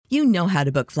You know how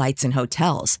to book flights and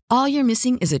hotels. All you're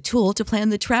missing is a tool to plan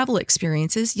the travel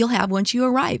experiences you'll have once you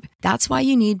arrive. That's why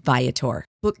you need Viator.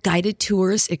 Book guided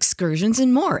tours, excursions,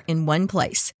 and more in one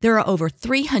place. There are over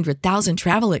 300,000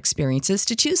 travel experiences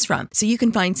to choose from, so you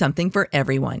can find something for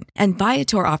everyone. And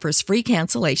Viator offers free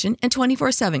cancellation and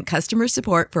 24/7 customer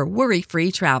support for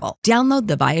worry-free travel. Download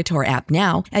the Viator app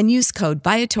now and use code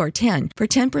Viator10 for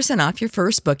 10% off your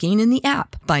first booking in the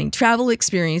app. Find travel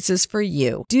experiences for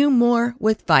you. Do more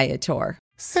with Viator.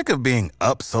 Sick of being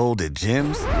upsold at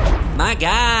gyms? My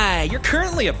guy, you're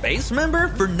currently a base member.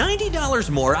 For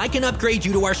 $90 more, I can upgrade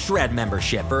you to our Shred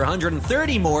membership. For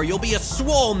 $130 more, you'll be a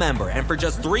Swole member. And for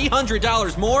just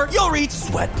 $300 more, you'll reach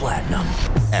Sweat Platinum.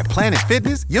 At Planet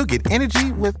Fitness, you'll get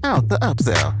energy without the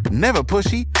upsell. Never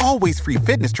pushy, always free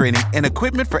fitness training and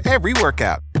equipment for every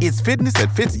workout. It's fitness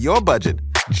that fits your budget.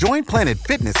 Join Planet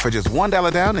Fitness for just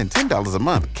 $1 down and $10 a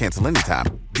month. Cancel anytime.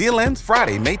 Deal ends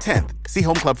Friday, May 10th. See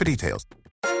Home Club for details.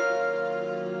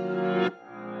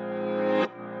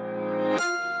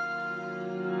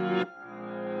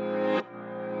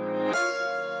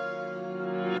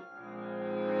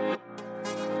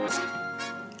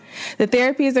 The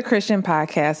Therapy is a Christian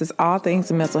podcast is all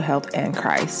things mental health and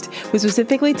Christ. We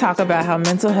specifically talk about how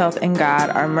mental health and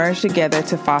God are merged together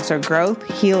to foster growth,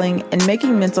 healing, and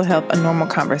making mental health a normal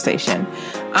conversation.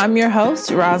 I'm your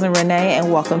host, Rosin Renee,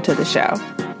 and welcome to the show.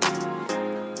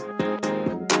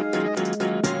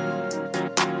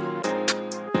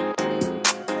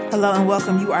 Hello and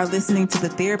welcome. You are listening to the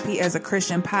Therapy as a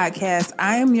Christian podcast.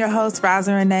 I am your host,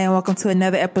 Rosin Renee, and welcome to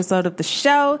another episode of the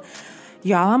show.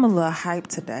 Y'all, I'm a little hyped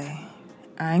today.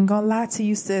 I ain't gonna lie to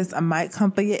you, sis. I might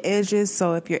come for your edges,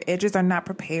 so if your edges are not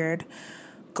prepared,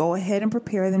 go ahead and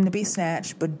prepare them to be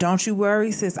snatched. But don't you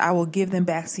worry, sis. I will give them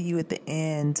back to you at the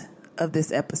end of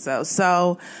this episode.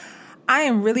 So I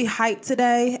am really hyped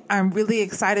today. I'm really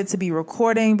excited to be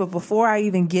recording. But before I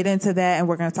even get into that, and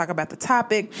we're going to talk about the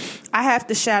topic, I have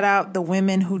to shout out the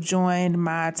women who joined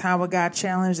my Time with God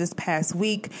challenge this past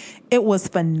week. It was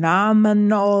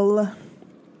phenomenal.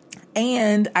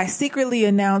 And I secretly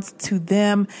announced to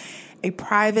them a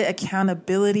private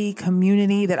accountability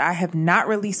community that I have not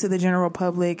released to the general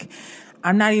public.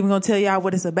 I'm not even going to tell y'all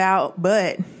what it's about,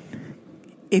 but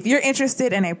if you're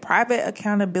interested in a private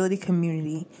accountability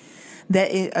community that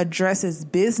it addresses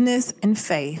business and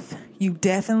faith, you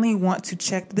definitely want to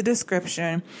check the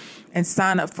description and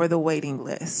sign up for the waiting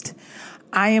list.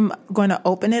 I am going to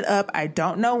open it up. I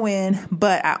don't know when,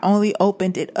 but I only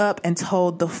opened it up and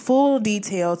told the full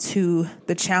detail to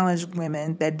the challenge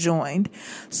women that joined.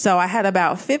 So I had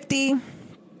about 50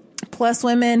 plus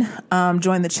women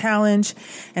join the challenge,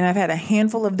 and I've had a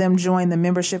handful of them join the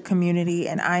membership community,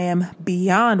 and I am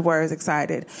beyond words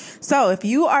excited. So if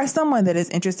you are someone that is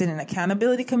interested in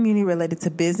accountability community related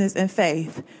to business and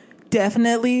faith,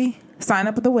 definitely sign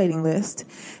up at the waiting list,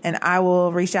 and I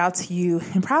will reach out to you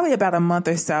in probably about a month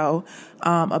or so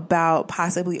about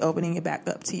possibly opening it back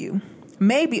up to you.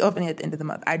 Maybe opening it at the end of the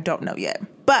month. I don't know yet,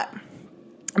 but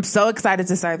I'm so excited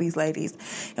to serve these ladies,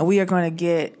 and we are going to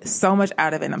get so much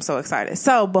out of it. And I'm so excited.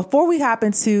 So before we hop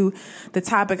into the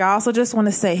topic, I also just want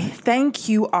to say thank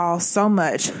you all so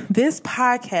much. This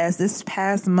podcast this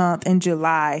past month in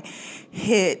July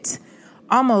hit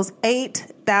almost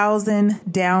 8,000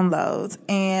 downloads.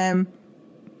 And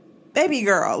baby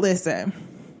girl, listen,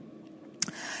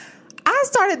 I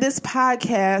started this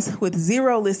podcast with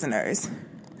 0 listeners.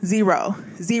 Zero.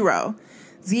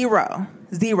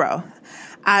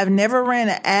 I've never ran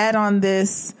an ad on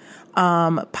this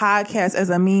podcast as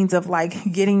a means of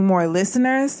like getting more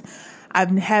listeners. I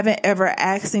haven't ever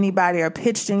asked anybody or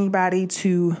pitched anybody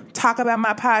to talk about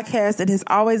my podcast. It has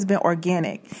always been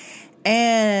organic.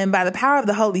 And by the power of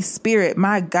the Holy Spirit,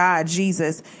 my God,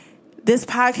 Jesus, this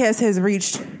podcast has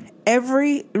reached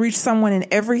someone in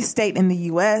every state in the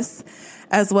U.S.,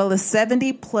 as well as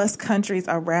 70 plus countries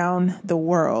around the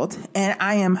world. And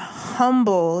I am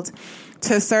humbled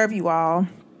to serve you all,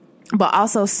 but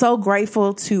also so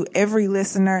grateful to every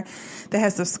listener that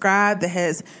has subscribed, that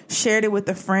has shared it with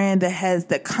a friend,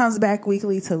 that comes back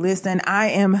weekly to listen. I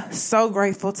am so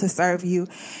grateful to serve you,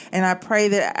 and I pray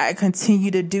that I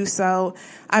continue to do so.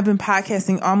 I've been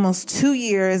podcasting almost 2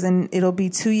 years, and it'll be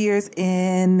 2 years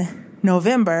in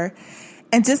November.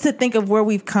 And just to think of where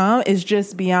we've come is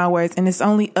just beyond words, and it's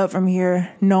only up from here,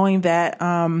 knowing that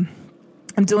I'm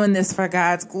doing this for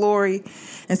God's glory.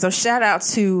 And so shout out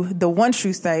to the one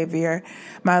true Savior,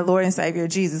 my Lord and Savior,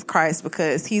 Jesus Christ,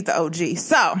 because he's the OG.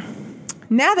 So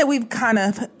now that we've kind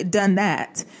of done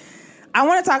that, I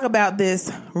want to talk about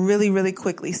this really, really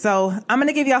quickly. So I'm going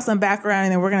to give y'all some background,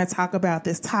 and then we're going to talk about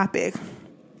this topic.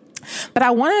 But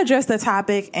I want to address the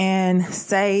topic and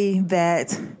say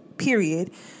that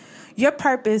period. Your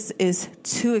purpose is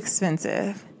too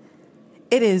expensive.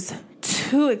 It is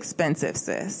too expensive,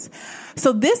 sis.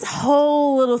 So this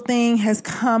whole little thing has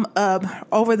come up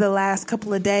over the last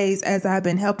couple of days as I've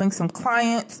been helping some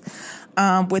clients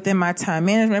within my time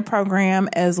management program,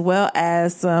 as well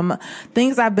as some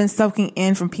things I've been soaking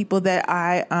in from people that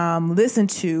I listen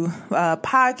to,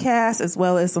 podcasts, as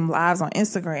well as some lives on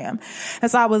Instagram.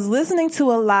 And so I was listening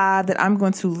to a live that I'm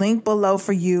going to link below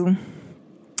for you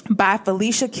by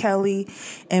Felicia Kelly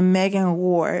and Megan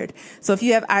Ward. So if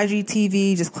you have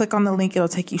IGTV, just click on the link. It'll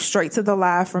take you straight to the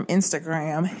live from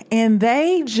Instagram. And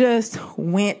they just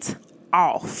went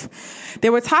off. They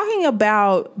were talking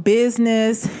about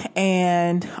business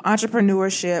and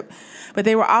entrepreneurship, but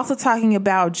they were also talking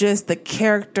about just the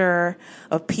character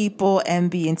of people and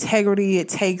the integrity it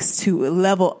takes to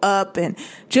level up and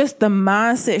just the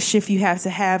mindset shift you have to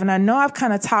have. And I know I've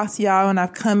kind of talked to y'all and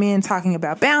I've come in talking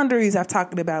about boundaries. I've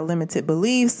talked about limited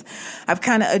beliefs. I've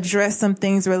kind of addressed some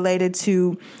things related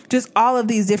to just all of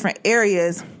these different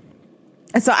areas.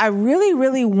 And so I really,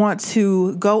 really want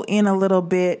to go in a little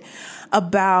bit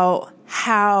about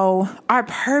how our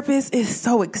purpose is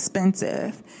so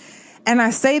expensive. And I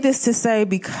say this to say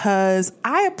because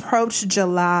I approached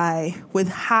July with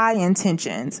high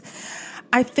intentions.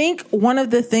 I think one of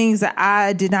the things that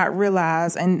I did not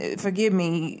realize, and forgive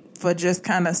me for just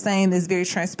kind of saying this very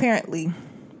transparently,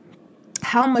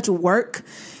 how much work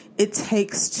it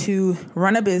takes to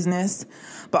run a business,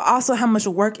 but also how much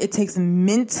work it takes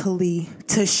mentally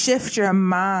to shift your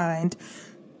mind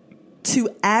to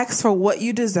ask for what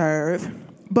you deserve,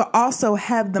 but also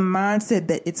have the mindset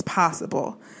that it's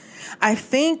possible. I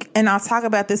think, and I'll talk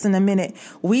about this in a minute,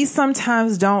 we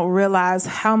sometimes don't realize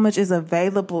how much is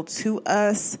available to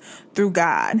us through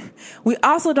God. We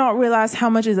also don't realize how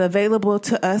much is available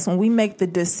to us when we make the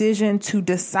decision to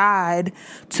decide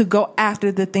to go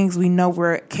after the things we know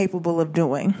we're capable of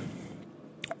doing,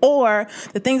 or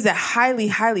the things that highly,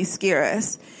 highly scare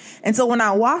us. And so when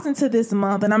I walked into this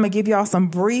month, and I'm going to give y'all some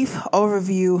brief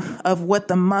overview of what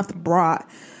the month brought,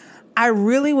 I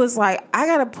really was like, I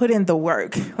got to put in the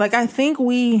work. Like, I think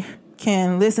we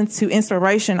can listen to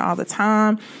inspiration all the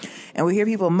time and we hear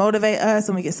people motivate us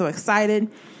and we get so excited.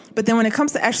 But then when it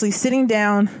comes to actually sitting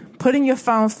down, putting your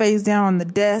phone face down on the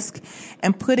desk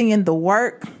and putting in the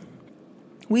work,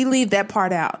 we leave that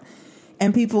part out.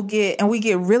 And we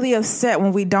get really upset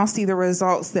when we don't see the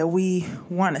results that we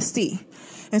want to see.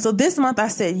 And so this month I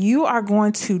said, you are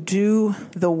going to do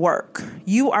the work.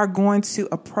 You are going to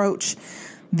approach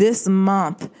this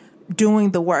month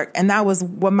doing the work. And that was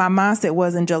what my mindset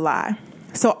was in July.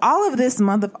 So all of this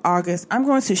month of August, I'm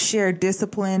going to share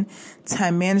discipline,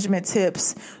 time management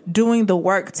tips, doing the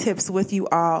work tips with you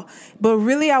all. But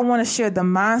really, I want to share the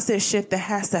mindset shift that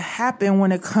has to happen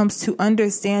when it comes to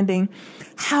understanding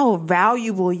how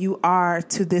valuable you are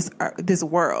to this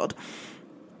world.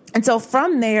 And so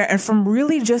from there, and from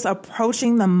really just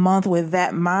approaching the month with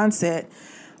that mindset,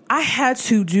 I had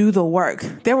to do the work.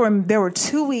 There were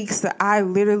 2 weeks that I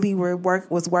literally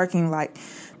was working like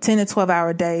 10 to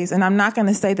 12-hour days. And I'm not going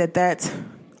to say that that's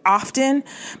often,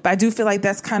 but I do feel like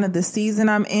that's kind of the season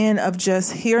I'm in of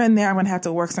just here and there. I'm going to have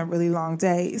to work some really long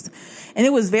days. And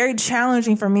it was very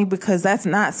challenging for me because that's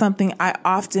not something I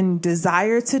often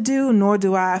desire to do, nor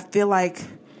do I feel like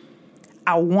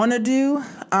I want to do.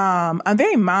 I'm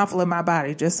very mindful of my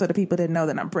body, just so the people didn't know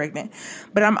that I'm pregnant.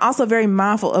 But I'm also very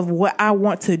mindful of what I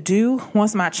want to do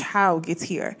once my child gets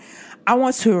here. I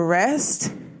want to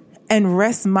rest and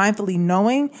rest mindfully,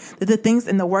 knowing that the things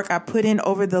in the work I put in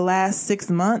over the last 6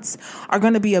 months are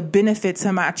going to be a benefit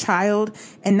to my child,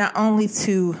 and not only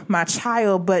to my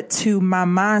child, but to my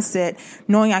mindset,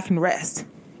 knowing I can rest.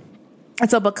 And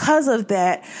so because of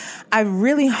that, I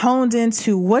really honed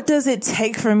into what does it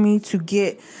take for me to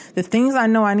get the things I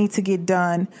know I need to get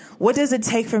done? What does it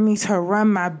take for me to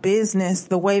run my business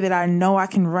the way that I know I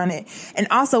can run it? And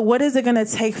also, what is it going to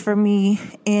take for me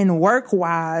in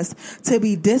work-wise to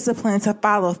be disciplined, to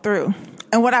follow through?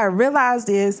 And what I realized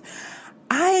is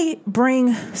I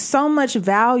bring so much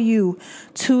value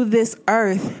to this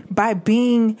earth by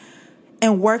being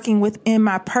and working within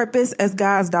my purpose as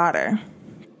God's daughter.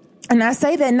 And I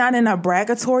say that not in a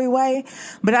bragatory way,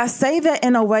 but I say that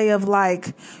in a way of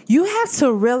like, you have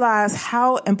to realize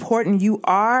how important you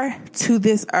are to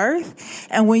this earth.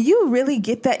 And when you really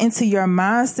get that into your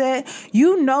mindset,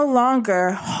 you no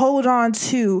longer hold on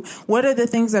to what are the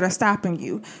things that are stopping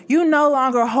you. You no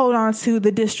longer hold on to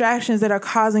the distractions that are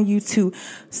causing you to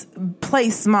play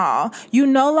small. You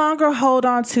no longer hold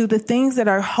on to the things that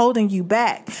are holding you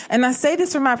back. And I say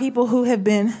this for my people who have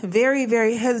been very,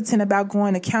 very hesitant about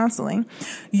going to counseling. counseling.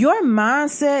 Your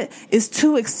mindset is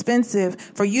too expensive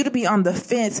for you to be on the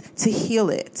fence to heal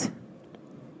it.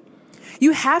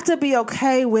 You have to be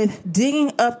okay with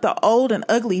digging up the old and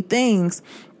ugly things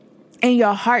in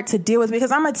your heart to deal with,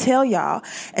 because I'm going to tell y'all,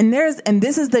 and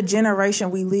this is the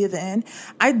generation we live in.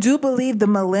 I do believe the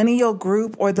millennial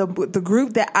group, or the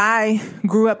group that I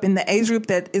grew up in, the age group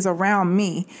that is around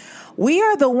me, we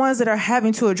are the ones that are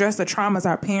having to address the traumas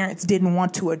our parents didn't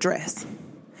want to address.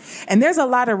 And there's a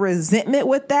lot of resentment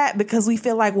with that, because we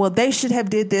feel like, well, they should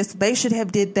have did this, they should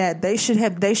have did that, they should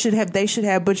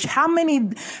have. But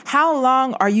how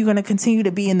long are you going to continue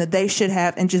to be in the they should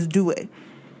have and just do it?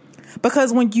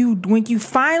 Because when you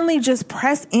finally just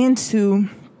press into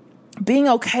being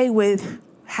okay with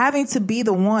having to be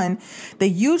the one that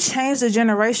you change the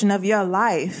generation of your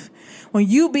life, when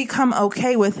you become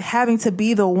okay with having to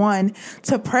be the one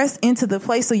to press into the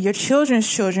place so your children's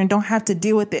children don't have to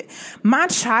deal with it. My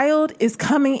child is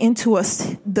coming into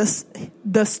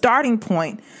the starting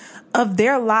point of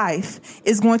their life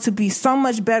is going to be so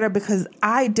much better because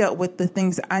I dealt with the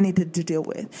things that I needed to deal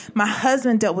with. My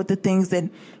husband dealt with the things that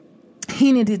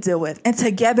he needed to deal with. And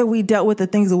together we dealt with the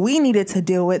things that we needed to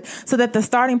deal with so that the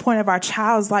starting point of our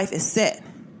child's life is set.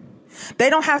 They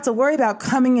don't have to worry about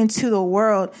coming into the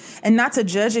world, and not to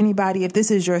judge anybody if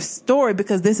this is your story,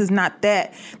 because this is not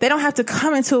that. They don't have to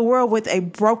come into a world with a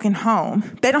broken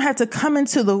home. They don't have to come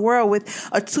into the world with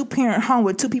a 2-parent home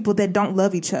with 2 people that don't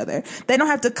love each other. They don't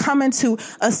have to come into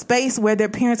a space where their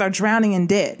parents are drowning in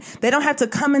debt. They don't have to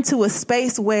come into a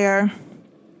space where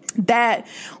that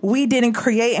we didn't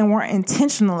create and weren't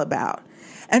intentional about.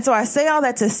 And so I say all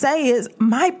that to say is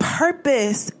my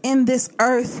purpose in this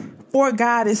earth for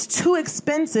God is too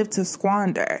expensive to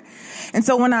squander. And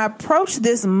so when I approached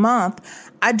this month,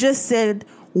 I just said,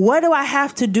 what do I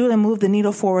have to do to move the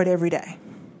needle forward every day?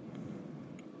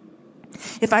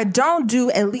 If I don't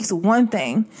do at least one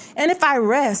thing, and if I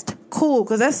rest, cool,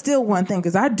 because that's still one thing,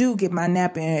 because I do get my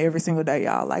nap in every single day,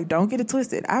 y'all. Like, don't get it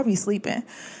twisted. I be sleeping.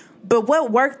 But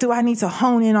what work do I need to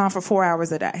hone in on for 4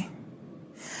 hours a day?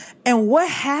 And what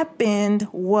happened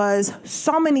was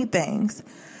so many things.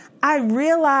 I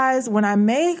realized when I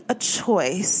make a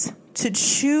choice to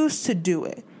choose to do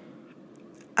it,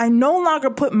 I no longer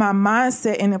put my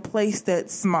mindset in a place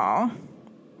that's small.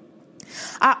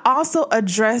 I also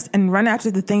address and run after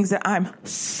the things that I'm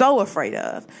so afraid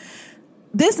of.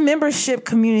 This membership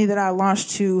community that I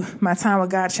launched to my Time with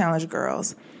God Challenge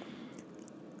girls,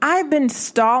 I've been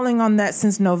stalling on that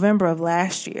since November of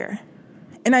last year.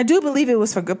 And I do believe it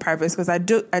was for good purpose, because I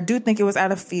do think it was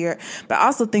out of fear. But I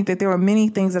also think that there were many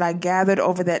things that I gathered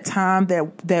over that time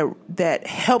that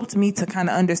helped me to kind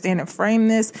of understand and frame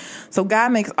this. So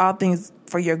God makes all things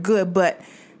for your good. But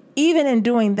even in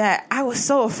doing that, I was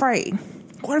so afraid.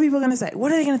 What are people going to say?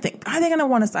 What are they going to think? Are they going to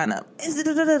want to sign up?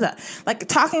 Like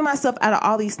talking myself out of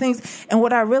all these things. And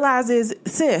what I realized is,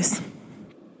 sis,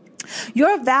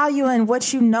 your value in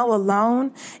what you know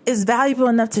alone is valuable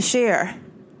enough to share.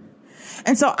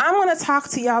 And so I want to talk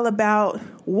to y'all about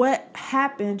what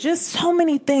happened. Just so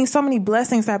many things, so many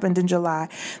blessings happened in July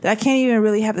that I can't even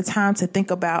really have the time to think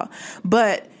about,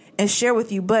 and share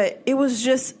with you. But it was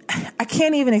just, I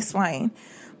can't even explain.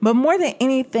 But more than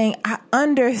anything, I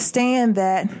understand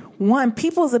that, one,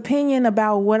 people's opinion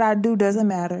about what I do doesn't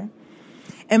matter.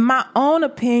 And my own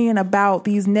opinion about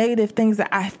these negative things that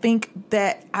I think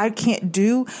that I can't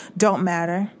do don't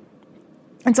matter.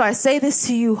 And so I say this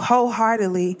to you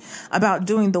wholeheartedly about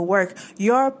doing the work.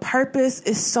 Your purpose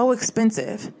is so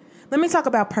expensive. Let me talk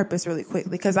about purpose really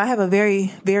quickly, because I have a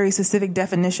very, very specific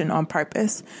definition on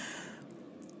purpose.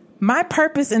 My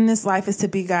purpose in this life is to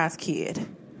be God's kid.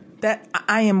 That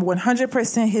I am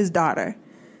 100% his daughter.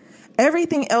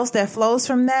 Everything else that flows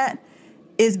from that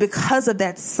is because of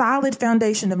that solid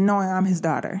foundation of knowing I'm his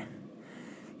daughter.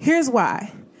 Here's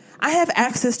why. I have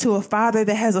access to a father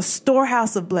that has a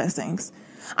storehouse of blessings.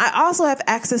 I also have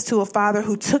access to a father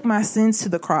who took my sins to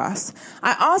the cross.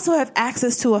 I also have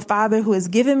access to a father who has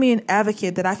given me an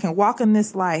advocate that I can walk in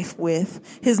this life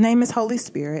with. His name is Holy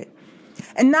Spirit.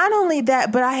 And not only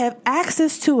that, but I have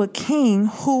access to a king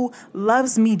who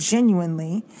loves me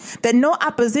genuinely, that no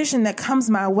opposition that comes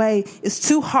my way is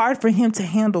too hard for him to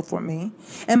handle for me.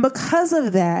 And because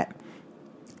of that,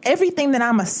 everything that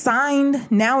I'm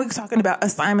assigned, now we're talking about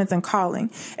assignments and calling,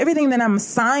 everything that I'm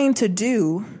assigned to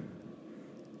do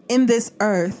in this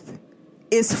earth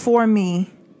is for me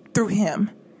through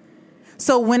him.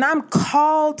 So when I'm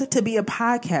called to be a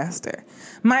podcaster,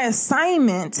 my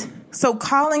assignment, so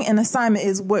calling and assignment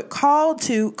is what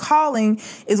calling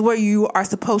is where you are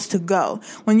supposed to go.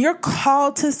 When you're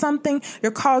called to something,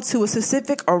 you're called to a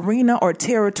specific arena or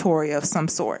territory of some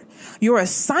sort. Your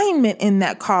assignment in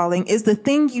that calling is the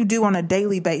thing you do on a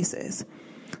daily basis.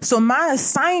 So my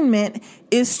assignment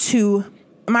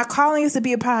my calling is to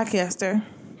be a podcaster,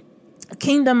 a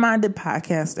kingdom-minded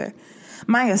podcaster.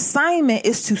 My assignment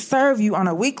is to serve you on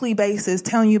a weekly basis,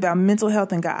 telling you about mental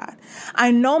health and God.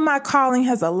 I know my calling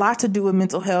has a lot to do with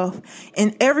mental health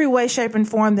in every way, shape, and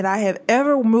form that I have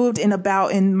ever moved in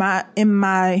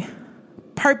my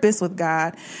purpose with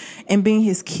God and being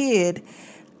his kid.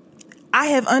 I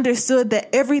have understood that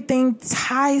everything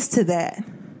ties to that.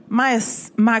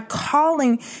 My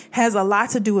calling has a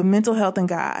lot to do with mental health and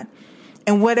God.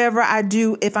 And whatever I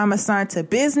do, if I'm assigned to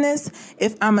business,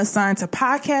 if I'm assigned to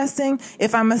podcasting,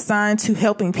 if I'm assigned to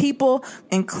helping people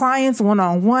and clients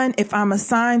one-on-one, if I'm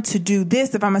assigned to do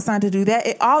this, if I'm assigned to do that,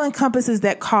 it all encompasses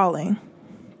that calling.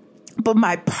 But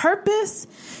my purpose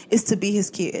is to be his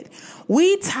kid.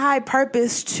 We tie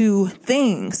purpose to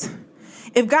things.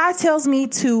 If God tells me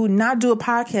to not do a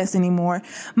podcast anymore,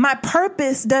 my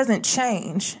purpose doesn't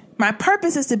change. My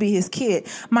purpose is to be his kid.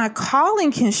 My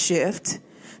calling can shift.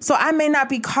 So I may not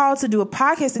be called to do a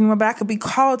podcast anymore, but I could be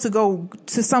called to go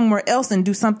to somewhere else and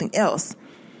do something else.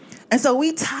 And so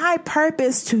we tie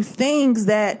purpose to things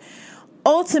that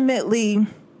ultimately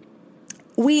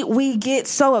we get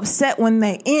so upset when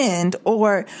they end,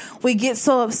 or we get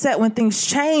so upset when things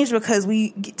change because we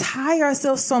tie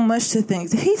ourselves so much to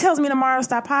things. If he tells me tomorrow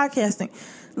stop podcasting,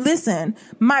 listen,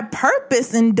 my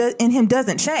purpose in him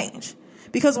doesn't change,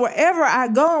 because wherever I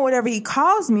go and whatever he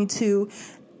calls me to,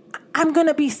 I'm going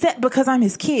to be set because I'm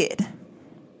his kid.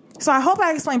 So I hope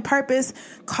I explained purpose,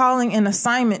 calling, and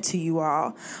assignment to you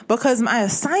all, because my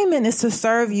assignment is to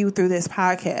serve you through this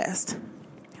podcast.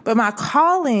 But my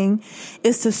calling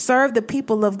is to serve the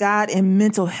people of God in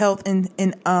mental health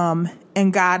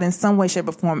and God in some way, shape,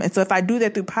 or form. And so if I do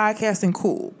that through podcasting,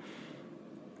 cool.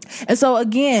 And so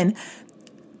again,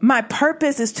 my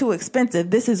purpose is too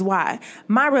expensive. This is why.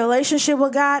 My relationship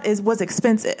with God was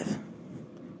expensive.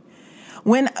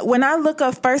 When I look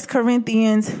up 1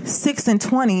 Corinthians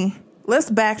 6:20, let's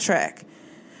backtrack.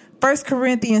 1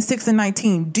 Corinthians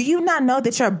 6:19. Do you not know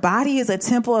that your body is a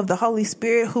temple of the Holy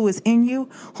Spirit who is in you,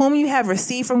 whom you have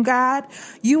received from God?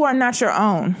 You are not your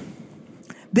own.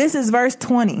 This is verse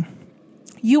 20.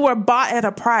 You were bought at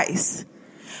a price.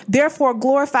 Therefore,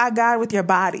 glorify God with your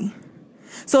body.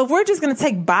 So if we're just going to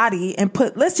take body and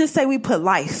let's just say we put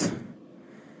life.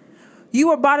 You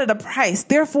were bought at a price.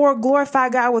 Therefore, glorify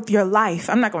God with your life.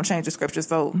 I'm not going to change the scripture,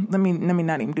 so let me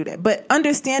not even do that. But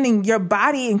understanding your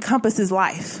body encompasses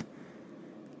life.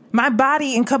 My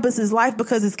body encompasses life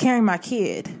because it's carrying my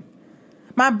kid.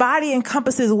 My body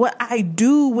encompasses what I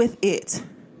do with it.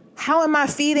 How am I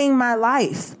feeding my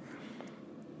life?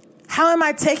 How am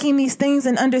I taking these things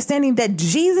and understanding that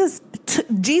Jesus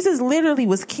literally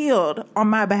was killed on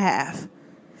my behalf?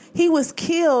 He was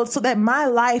killed so that my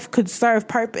life could serve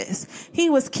purpose. He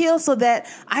was killed so that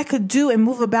I could do and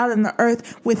move about in the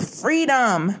earth with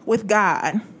freedom with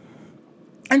God.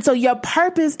 And so your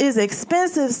purpose is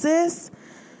expensive, sis.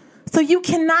 So you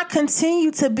cannot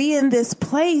continue to be in this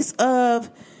place of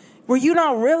where you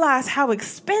don't realize how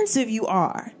expensive you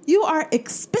are. You are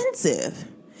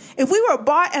expensive. If we were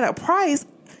bought at a price,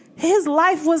 his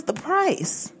life was the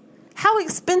price. How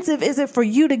expensive is it for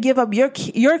you to give up your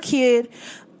kid?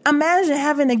 Imagine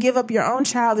having to give up your own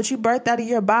child that you birthed out of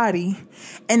your body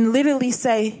and literally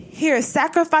say, here,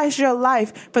 sacrifice your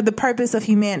life for the purpose of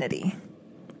humanity.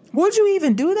 Would you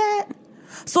even do that?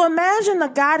 So imagine the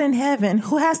God in heaven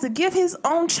who has to give his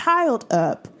own child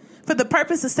up for the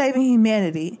purpose of saving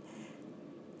humanity.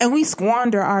 And we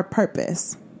squander our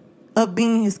purpose of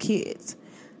being his kids.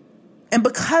 And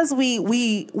because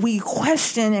we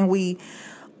question and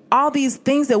all these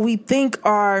things that we think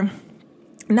are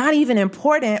not even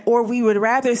important, or we would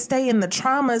rather stay in the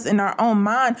traumas in our own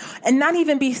mind and not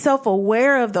even be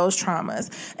self-aware of those traumas.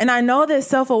 And I know that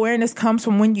self-awareness comes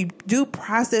from when you do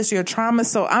process your trauma.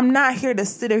 So I'm not here to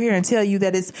sit here and tell you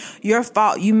that it's your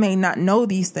fault. You may not know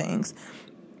these things,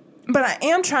 but I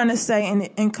am trying to say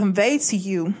and convey to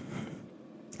you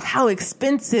how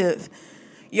expensive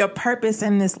your purpose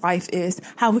in this life is,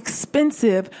 how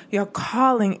expensive your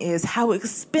calling is, how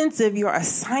expensive your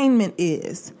assignment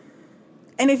is.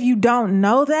 And if you don't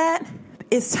know that,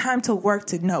 it's time to work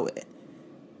to know it.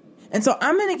 And so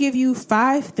I'm going to give you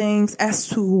 5 things as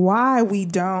to why we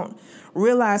don't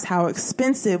realize how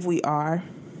expensive we are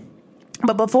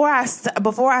But before I say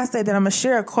that, I'm going to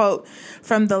share a quote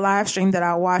from the live stream that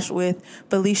I watched with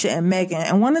Felicia and Megan.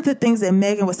 And one of the things that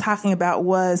Megan was talking about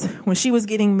was when she was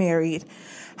getting married,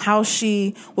 how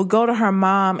she would go to her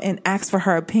mom and ask for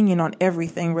her opinion on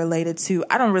everything related to,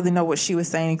 I don't really know what she was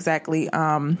saying exactly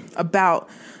about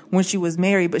when she was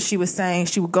married, but she was saying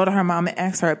she would go to her mom and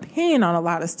ask her opinion on a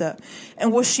lot of stuff.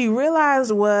 And what she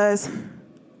realized was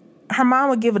her mom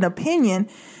would give an opinion,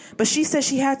 but she said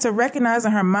she had to recognize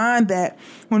in her mind that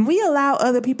when we allow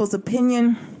other people's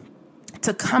opinion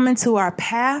to come into our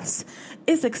paths,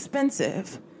 it's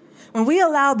expensive. When we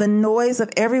allow the noise of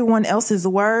everyone else's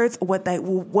words,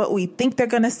 what we think they're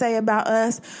going to say about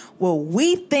us, what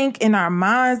we think in our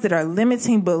minds that are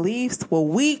limiting beliefs, what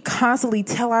we constantly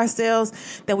tell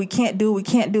ourselves that we can't do,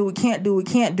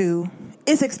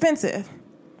 it's expensive.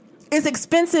 It's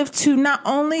expensive to not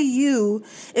only you,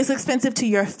 it's expensive to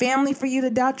your family for you to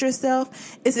doubt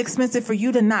yourself. It's expensive for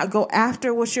you to not go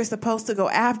after what you're supposed to go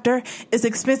after. It's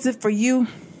expensive for you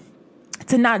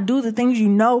to not do the things you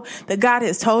know that God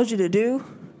has told you to do.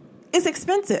 It's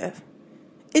expensive.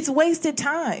 It's wasted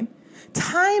time.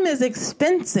 Time is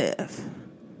expensive.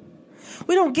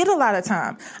 We don't get a lot of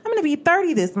time. I'm going to be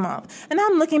 30 this month, and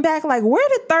I'm looking back like, where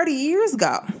did 30 years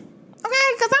go?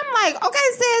 Okay, because I'm like, okay,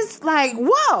 sis, like,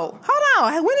 whoa, hold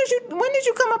on. When did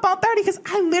you come up on 30? Because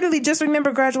I literally just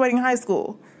remember graduating high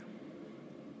school.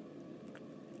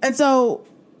 And so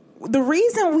the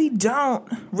reason we don't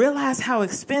realize how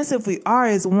expensive we are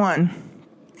is, one,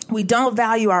 we don't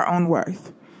value our own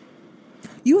worth.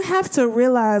 You have to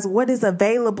realize what is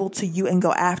available to you and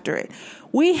go after it.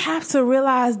 We have to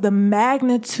realize the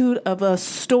magnitude of a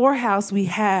storehouse we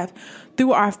have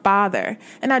through our Father.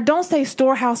 And I don't say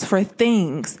storehouse for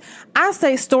things. I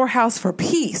say storehouse for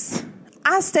peace.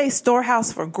 I say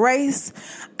storehouse for grace.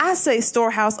 I say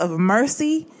storehouse of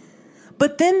mercy.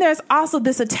 But then there's also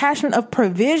this attachment of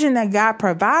provision that God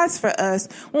provides for us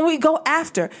when we go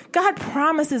after. God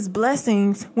promises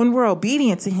blessings when we're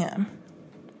obedient to Him.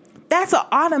 That's an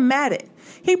automatic.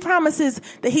 He promises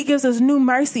that He gives us new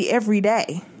mercy every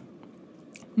day.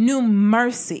 New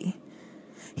mercy.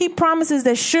 He promises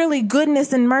that surely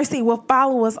goodness and mercy will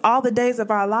follow us all the days of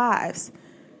our lives.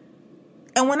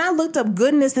 And when I looked up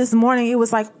goodness this morning, it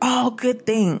was like all good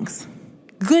things.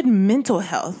 Good mental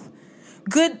health.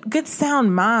 Good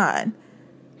sound mind.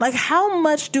 Like, how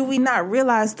much do we not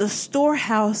realize the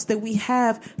storehouse that we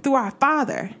have through our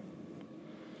Father?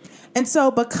 And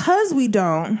so because we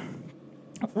don't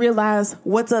realize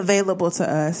what's available to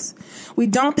us, we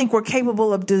don't think we're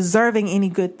capable of deserving any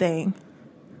good thing.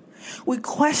 We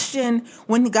question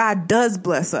when God does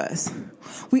bless us.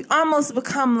 We almost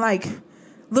become like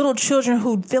little children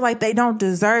who feel like they don't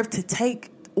deserve to take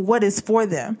what is for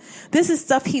them. This is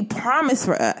stuff He promised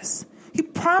for us. He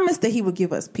promised that He would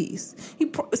give us peace.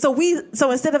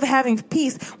 So instead of having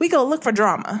peace, we go look for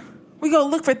drama. We go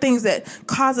look for things that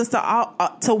cause us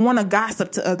to want to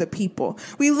gossip to other people.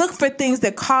 We look for things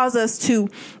that cause us to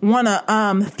want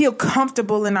to feel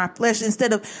comfortable in our flesh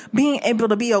instead of being able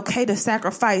to be okay to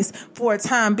sacrifice for a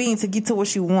time being to get to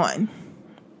what you want.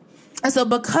 And so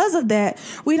because of that,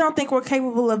 we don't think we're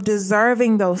capable of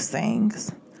deserving those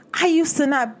things. I used to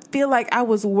not feel like I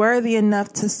was worthy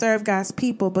enough to serve God's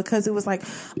people because it was like,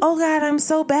 oh God, I'm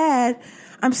so bad.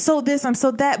 I'm so this, I'm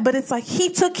so that. But it's like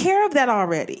He took care of that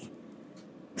already.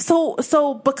 So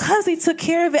because He took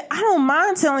care of it, I don't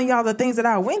mind telling y'all the things that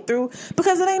I went through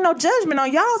because it ain't no judgment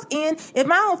on y'all's end. If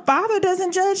my own Father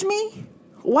doesn't judge me,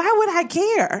 why would I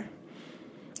care?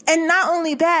 And not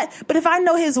only that, but if I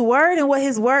know His word and what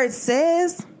His word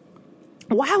says,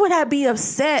 why would I be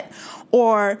upset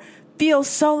or feel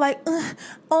so like,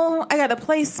 I got to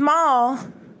play small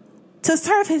to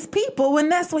serve His people when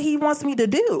that's what He wants me to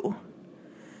do?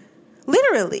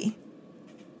 Literally.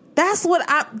 That's what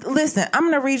listen, I'm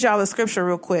going to read y'all the scripture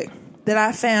real quick that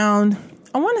I found.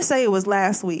 I want to say it was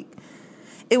last week.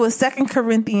 It was 2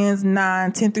 Corinthians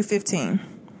 9:10-15.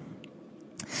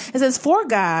 It says, for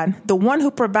God, the one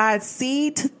who provides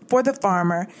seed for the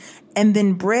farmer and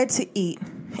then bread to eat,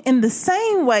 in the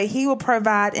same way, He will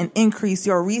provide and increase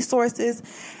your resources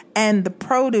and then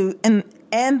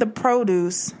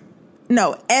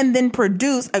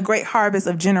produce a great harvest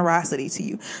of generosity to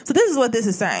you. So this is what this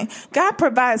is saying. God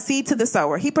provides seed to the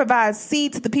sower. He provides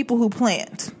seed to the people who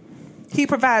plant. He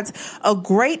provides a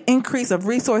great increase of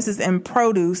resources and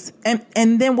produce and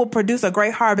then will produce a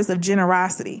great harvest of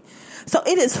generosity. So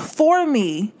it is for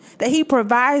me that He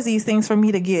provides these things for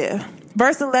me to give.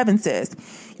 Verse 11 says,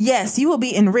 yes, you will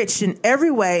be enriched in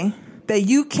every way that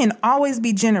you can always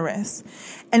be generous.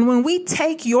 And when we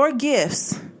take your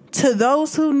gifts to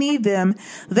those who need them,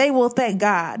 they will thank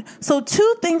God. So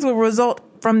two things will result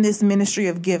from this ministry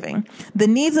of giving. The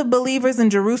needs of believers in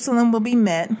Jerusalem will be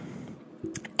met,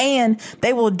 and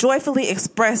they will joyfully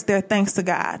express their thanks to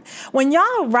God. When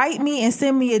y'all write me and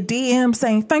send me a DM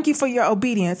saying, thank you for your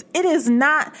obedience, it is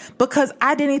not because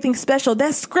I did anything special.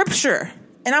 That's scripture.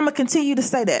 And I'm going to continue to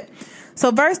say that.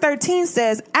 So verse 13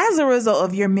 says, as a result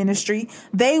of your ministry,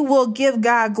 they will give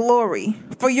God glory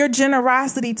for your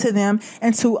generosity to them,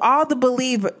 and to all the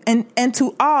believer and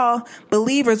to all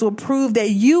believers will prove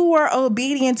that you were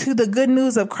obedient to the good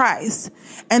news of Christ.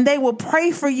 And they will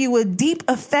pray for you with deep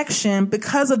affection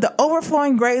because of the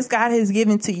overflowing grace God has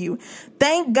given to you.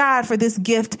 Thank God for this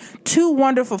gift, too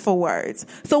wonderful for words.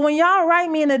 So when y'all write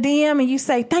me in a DM and you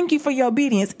say, thank you for your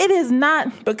obedience, it is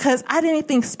not because I did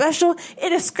anything special.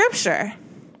 It is scripture.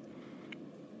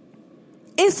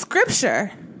 It's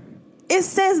scripture. It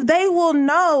says they will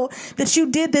know that you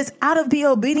did this out of the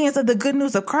obedience of the good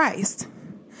news of Christ.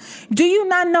 Do you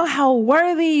not know how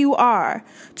worthy you are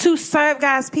to serve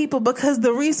God's people, because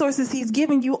the resources he's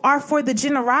giving you are for the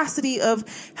generosity of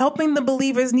helping the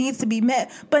believer's needs to be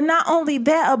met? But not only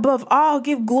that, above all,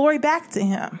 give glory back to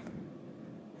him.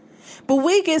 But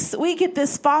we get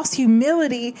this false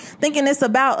humility thinking it's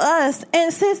about us.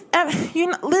 And sis,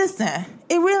 listen,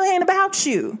 it really ain't about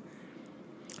you.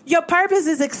 Your purpose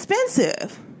is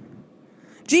expensive.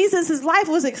 Jesus' life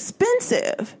was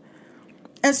expensive.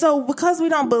 And so because we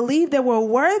don't believe that we're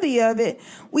worthy of it,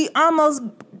 we almost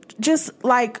just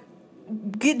like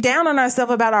get down on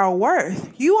ourselves about our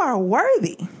worth. You are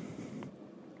worthy.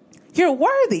 You're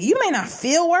worthy. You may not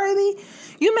feel worthy.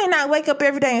 You may not wake up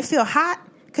every day and feel hot,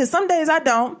 because some days I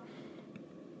don't.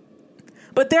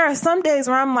 But there are some days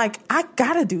where I'm like, I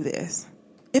gotta do this.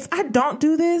 If I don't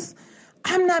do this,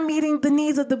 I'm not meeting the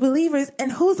needs of the believers.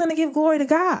 And who's going to give glory to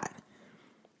God?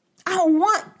 I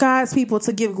want God's people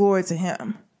to give glory to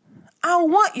him. I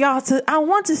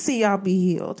want to see y'all be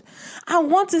healed. I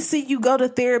want to see you go to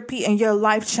therapy and your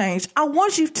life change. I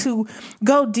want you to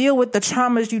go deal with the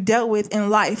traumas you dealt with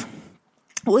in life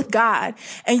with God,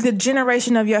 and the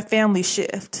generation of your family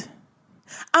shift.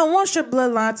 I want your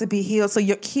bloodline to be healed so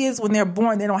your kids, when they're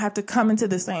born, they don't have to come into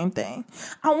the same thing.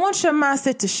 I want your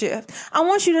mindset to shift. I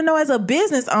want you to know, as a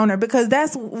business owner, because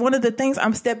that's one of the things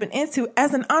I'm stepping into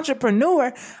as an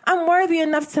entrepreneur, I'm worthy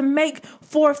enough to make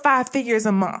 4 or 5 figures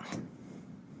a month.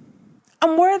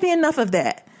 I'm worthy enough of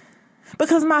that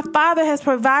because my Father has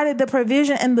provided the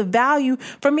provision and the value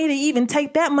for me to even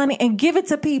take that money and give it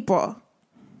to people.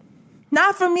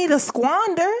 Not for me to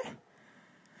squander.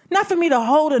 Not for me to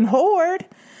hold and hoard,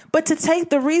 but to take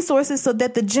the resources so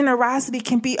that the generosity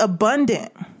can be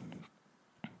abundant.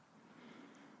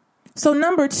 So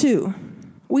number 2,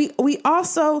 we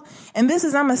also, and this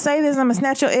is, I'm going to say this, I'm going to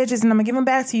snatch your edges and I'm going to give them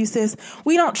back to you, sis.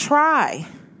 We don't try.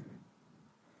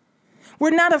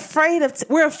 We're afraid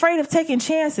of taking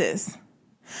chances.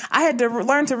 I had to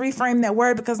learn to reframe that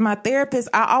word because my therapist,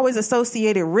 I always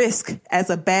associated risk as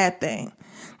a bad thing.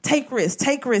 Take risks,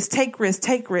 take risks, take risks,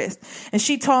 take risks. And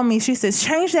she told me, she says,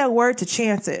 change that word to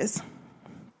chances.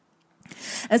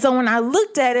 And so when I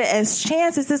looked at it as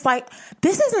chances, it's like,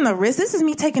 this isn't a risk. This is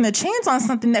me taking a chance on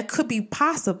something that could be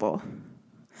possible.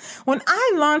 When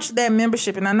I launched that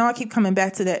membership, and I know I keep coming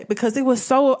back to that because I was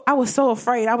so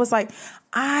afraid. I was like,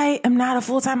 I am not a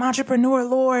full-time entrepreneur,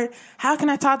 Lord. How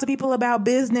can I talk to people about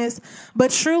business?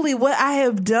 But truly what I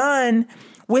have done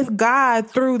with God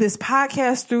through this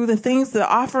podcast, through the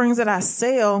offerings that I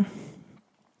sell,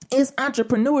 is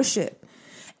entrepreneurship.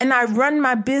 And I run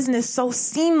my business so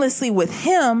seamlessly with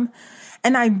him.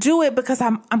 And I do it because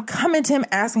I'm coming to him,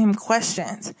 asking him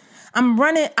questions.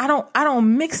 I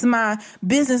don't mix my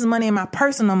business money and my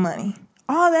personal money.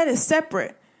 All that is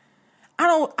separate.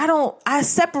 I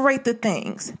separate the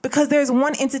things because there's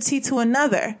one entity to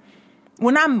another.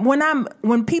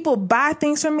 When people buy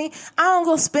things from me, I don't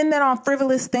go spend that on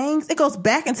frivolous things. It goes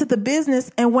back into the business.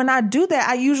 And when I do that,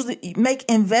 I usually make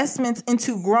investments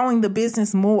into growing the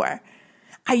business more.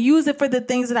 I use it for the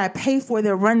things that I pay for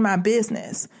that run my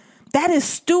business. That is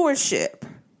stewardship.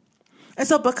 And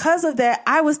so because of that,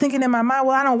 I was thinking in my mind,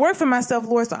 well, I don't work for myself,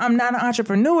 Lord, so I'm not an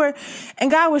entrepreneur. And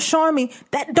God was showing me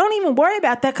that don't even worry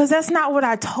about that because that's not what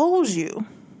I told you.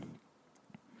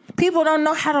 People don't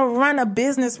know how to run a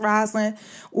business, Rosalind,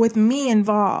 with me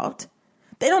involved.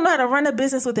 They don't know how to run a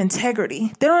business with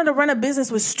integrity. They don't know how to run a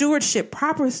business with stewardship,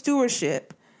 proper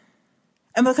stewardship.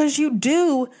 And because you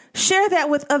do, share that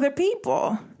with other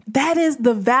people. That is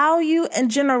the value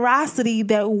and generosity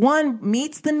that one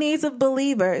meets the needs of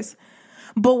believers.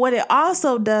 But what it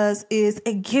also does is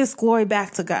it gives glory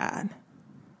back to God.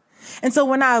 And so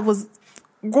when I was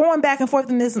going back and forth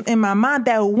in this in my mind,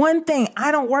 that one thing,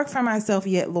 I don't work for myself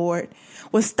yet, Lord,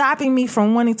 was stopping me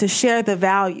from wanting to share the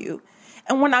value.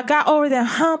 And when I got over that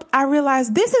hump, I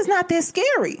realized this is not that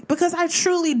scary because I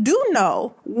truly do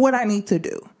know what I need to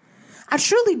do. I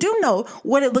truly do know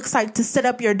what it looks like to set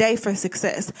up your day for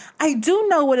success. I do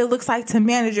know what it looks like to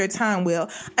manage your time well.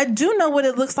 I do know what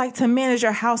it looks like to manage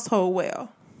your household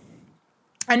well.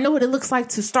 I know what it looks like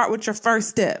to start with your first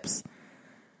steps.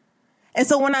 And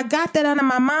so when I got that out of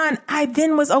my mind, I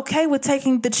then was okay with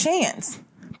taking the chance.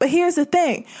 But here's the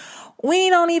thing. We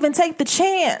don't even take the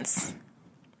chance.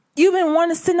 You've been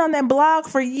wanting to sit on that blog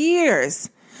for years.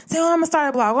 Say, I'm going to start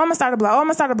a blog. I'm going to start a blog. I'm going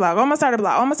to start a blog. I'm going to start a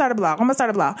blog. I'm going to start a blog. I'm going to start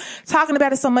a blog. Talking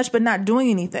about it so much, but not doing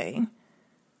anything.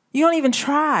 You don't even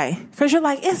try because you're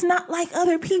like, it's not like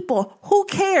other people. Who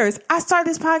cares? I started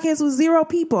this podcast with 0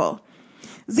 people.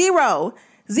 0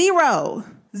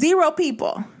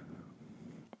 people.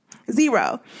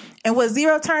 0. And what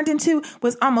 0 turned into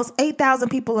was almost 8,000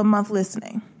 people a month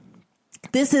listening.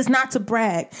 This is not to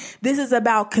brag. This is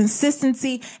about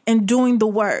consistency and doing the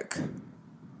work.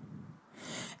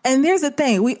 And there's the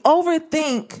thing. We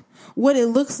overthink what it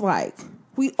looks like.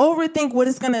 We overthink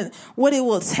what it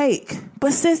will take.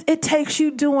 But sis, it takes you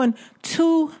doing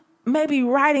 2, maybe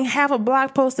writing half a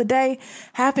blog post a day,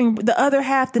 having the other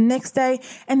half the next day,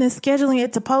 and then scheduling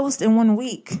it to post in 1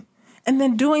 week. And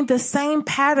then doing the same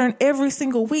pattern every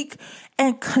single week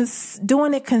and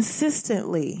doing it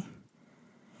consistently.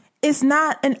 It's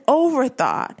not an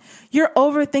overthought. You're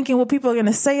overthinking what people are going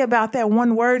to say about that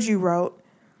one word you wrote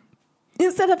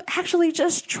instead of actually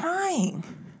just trying.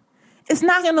 It's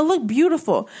not going to look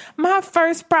beautiful. My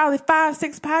first probably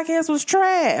 5-6 podcasts was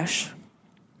trash.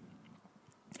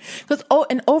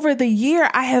 And over the year,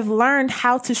 I have learned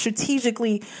how to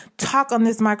strategically talk on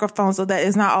this microphone so that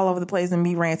it's not all over the place and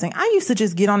me ranting. I used to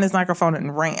just get on this microphone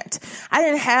and rant.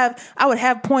 I would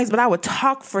have points, but I would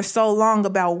talk for so long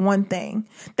about one thing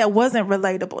that wasn't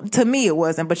relatable. To me, it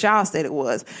wasn't, but y'all said it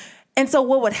was. And so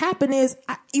what would happen is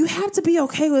you have to be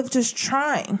okay with just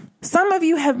trying. Some of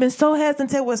you have been so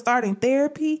hesitant with starting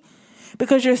therapy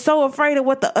because you're so afraid of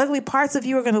what the ugly parts of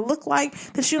you are going to look like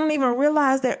that you don't even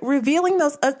realize that revealing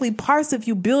those ugly parts of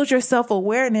you builds your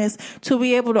self-awareness to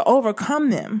be able to overcome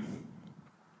them.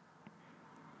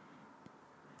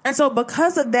 And so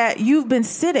because of that, you've been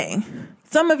sitting.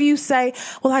 Some of you say,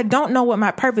 well, I don't know what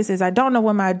my purpose is. I don't know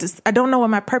what my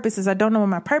purpose is. I don't know what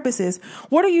my purpose is.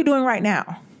 What are you doing right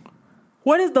now?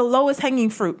 What is the lowest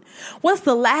hanging fruit? What's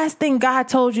the last thing God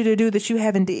told you to do that you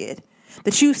haven't did?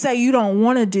 That you say you don't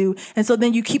want to do. And so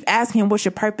then you keep asking him what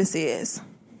your purpose is.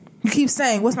 You keep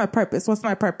saying, what's my purpose? What's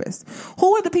my purpose?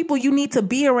 Who are the people you need to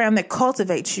be around that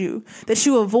cultivate you, that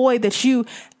you avoid, that you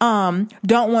don't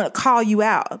want to call you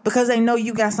out because they know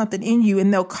you got something in you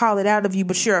and they'll call it out of you,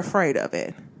 but you're afraid of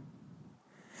it.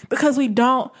 Because we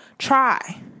don't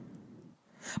try.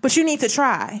 But you need to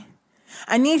try.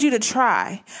 I need you to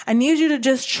try. I need you to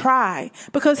just try.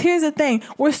 Because here's the thing.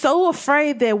 We're so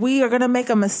afraid that we are going to make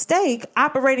a mistake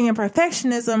operating in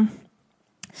perfectionism.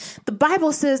 The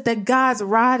Bible says that God's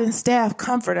rod and staff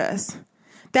comfort us.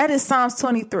 That is Psalms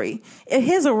 23. If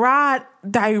his rod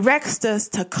directs us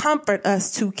to comfort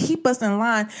us, to keep us in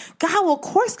line, God will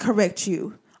course correct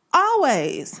you.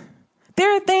 Always.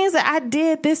 There are things that I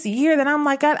did this year that I'm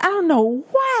like, God, I don't know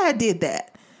why I did that.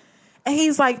 And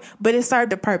he's like, but it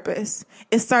served a purpose.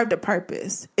 It served a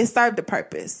purpose. It served a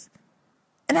purpose.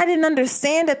 And I didn't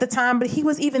understand at the time, but he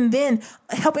was even then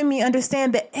helping me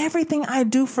understand that everything I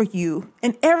do for you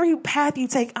and every path you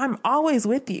take, I'm always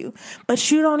with you.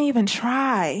 But you don't even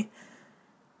try.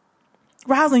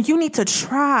 Rosalind, you need to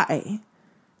try.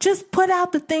 Just put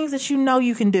out the things that you know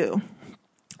you can do.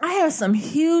 I have some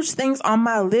huge things on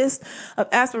my list of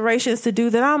aspirations to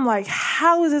do that I'm like,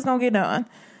 how is this going to get done?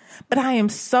 But I am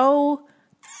so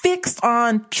fixed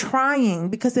on trying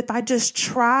because if I just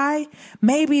try,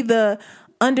 maybe the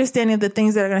understanding of the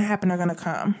things that are going to happen are going to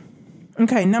come.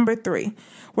 Okay, number 3,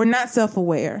 we're not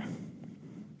self-aware.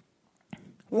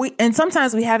 And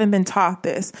sometimes we haven't been taught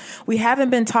this. We haven't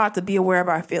been taught to be aware of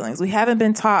our feelings. We haven't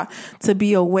been taught to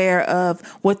be aware of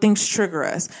what things trigger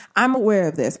us. I'm aware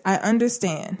of this. I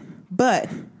understand. But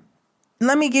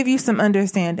let me give you some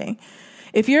understanding.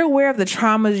 If you're aware of the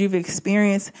traumas you've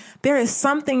experienced, there is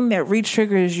something that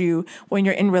re-triggers you when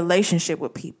you're in relationship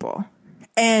with people.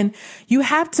 And you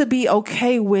have to be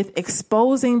okay with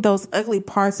exposing those ugly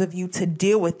parts of you to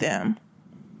deal with them.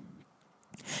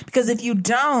 Because if you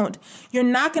don't, you're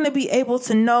not going to be able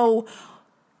to know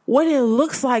what it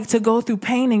looks like to go through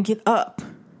pain and get up.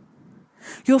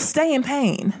 You'll stay in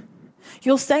pain.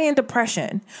 You'll stay in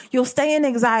depression. You'll stay in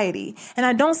anxiety. And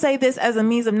I don't say this as a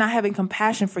means of not having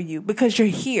compassion for you because you're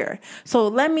here. So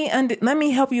let me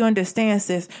help you understand,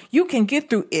 sis. You can get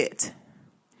through it.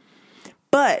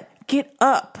 But get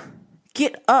up.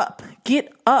 Get up.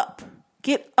 Get up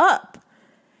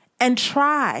and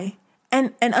try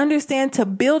and understand to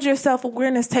build your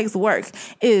self-awareness takes work.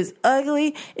 It is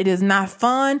ugly. It is not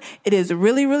fun. It is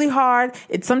really, really hard.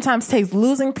 It sometimes takes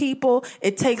losing people.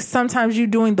 It takes sometimes you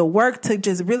doing the work to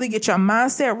just really get your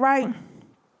mindset right,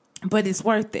 but it's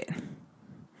worth it.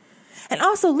 And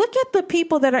also look at the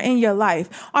people that are in your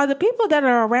life. Are the people that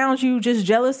are around you just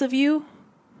jealous of you?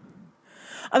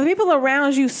 Are the people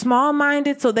around you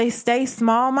small-minded so they stay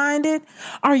small-minded?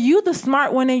 Are you the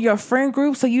smart one in your friend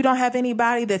group so you don't have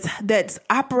anybody that's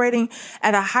operating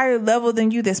at a higher level than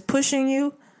you that's pushing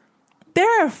you?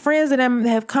 There are friends that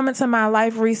have come into my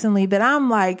life recently that I'm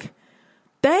like,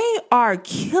 they are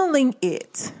killing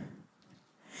it.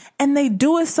 And they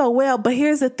do it so well. But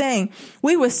here's the thing.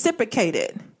 We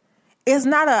reciprocated. It's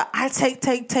not a I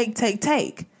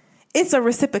take. It's a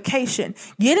reciprocation.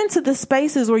 Get into the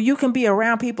spaces where you can be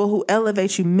around people who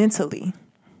elevate you mentally,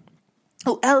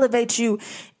 who elevate you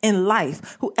in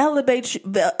life, who elevate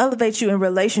you in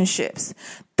relationships.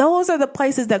 Those are the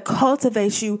places that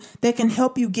cultivate you, that can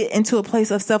help you get into a place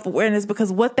of self-awareness,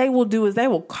 because what they will do is they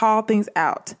will call things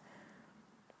out.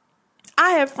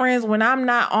 I have friends when I'm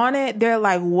not on it, they're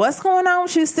like, what's going on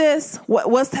with you, sis?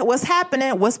 What's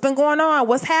happening? What's been going on?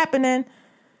 What's happening?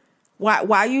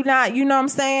 Why you not, you know what I'm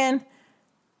saying?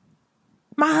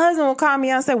 My husband will call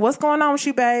me and say, what's going on with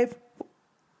you, babe?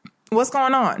 What's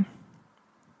going on?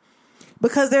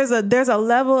 Because there's a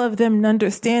level of them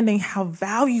understanding how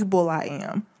valuable I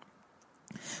am.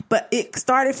 But it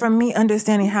started from me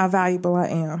understanding how valuable I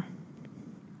am.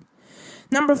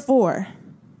 Number 4,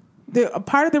 a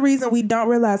part of the reason we don't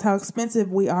realize how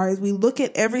expensive we are is we look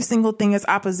at every single thing as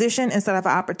opposition instead of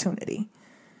an opportunity.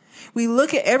 We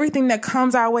look at everything that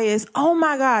comes our way as, oh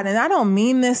my God. And I don't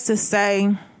mean this to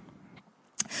say,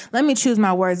 let me choose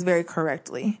my words very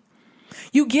correctly.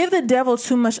 You give the devil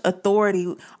too much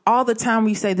authority all the time.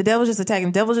 We say the devil's just attacking,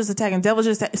 the devil's just attacking, the devil's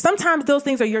just attacking. Sometimes those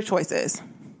things are your choices.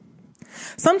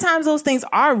 Sometimes those things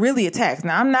are really attacks.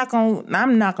 Now, I'm not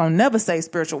gonna never say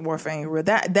spiritual warfare ain't real.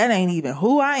 That ain't even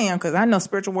who I am, because I know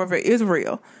spiritual warfare is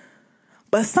real.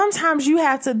 But sometimes you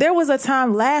have to. There was a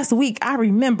time last week, I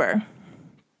remember,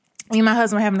 me and my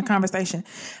husband were having a conversation,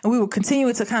 and we were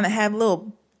continuing to kind of have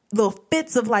little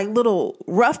fits of like little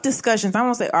rough discussions. I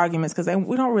won't say arguments because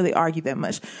we don't really argue that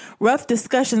much. Rough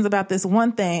discussions about this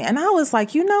one thing. And I was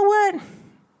like, you know what?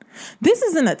 This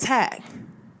is an attack.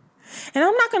 And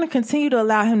I'm not going to continue to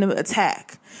allow him to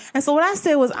attack. And so what I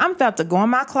said was, I'm about to go in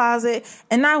my closet,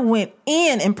 and I went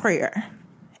in prayer.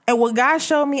 And what God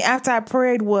showed me after I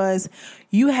prayed was,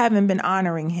 you haven't been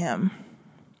honoring him.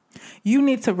 You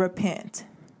need to repent.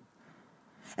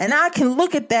 And I can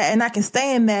look at that and I can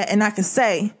stay in that and I can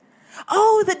say,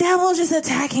 oh, the devil is just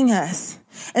attacking us,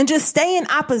 and just stay in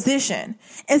opposition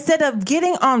instead of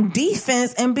getting on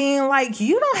defense and being like,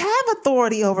 you don't have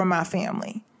authority over my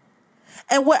family.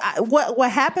 And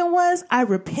what happened was I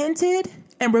repented,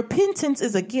 and repentance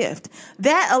is a gift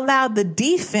that allowed the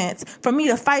defense for me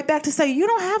to fight back to say, you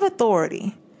don't have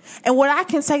authority. And what I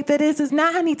can take that is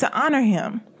now I need to honor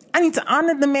him. I need to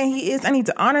honor the man he is. I need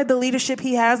to honor the leadership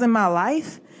he has in my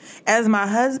life as my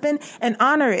husband, and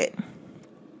honor it.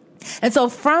 And so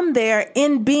from there,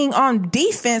 in being on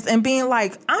defense and being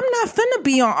like, I'm not finna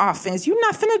be on offense. You're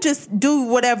not finna just do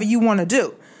whatever you want to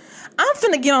do. I'm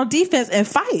finna get on defense and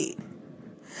fight.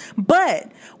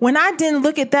 But when I didn't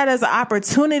look at that as an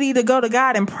opportunity to go to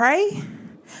God and pray,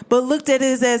 but looked at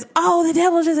it as, oh, the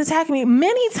devil's just attacking me.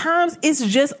 Many times it's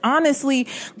just honestly,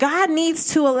 God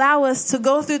needs to allow us to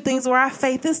go through things where our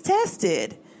faith is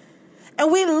tested.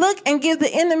 And we look and give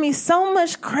the enemy so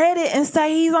much credit and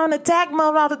say he's on attack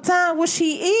mode all the time, which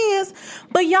he is.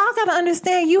 But y'all got to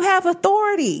understand, you have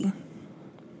authority.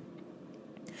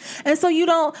 And so you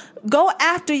don't go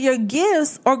after your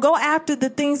gifts or go after the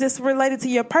things that's related to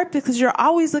your purpose, because you're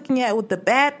always looking at what the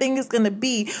bad thing is going to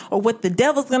be or what the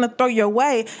devil's going to throw your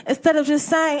way, instead of just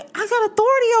saying, I got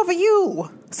authority over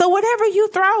you. So whatever you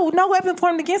throw, no weapon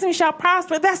formed against me shall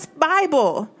prosper. That's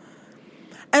Bible.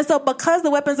 And so because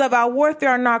the weapons of our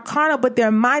warfare are not carnal, but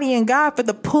they're mighty in God for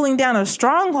the pulling down of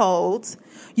strongholds,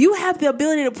 you have the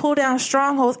ability to pull down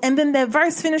strongholds. And then that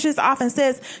verse finishes off and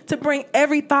says to bring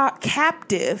every thought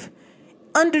captive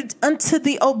unto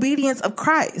the obedience of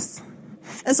Christ.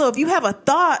 And so if you have a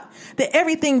thought that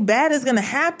everything bad is going to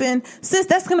happen, sis,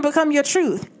 that's going to become your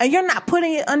truth. And you're not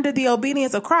putting it under the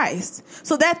obedience of Christ.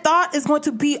 So that thought is going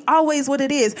to be always what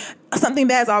it is. Something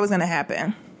bad is always going to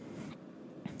happen.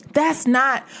 That's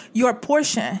not your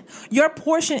portion. Your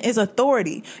portion is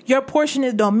authority. Your portion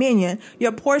is dominion.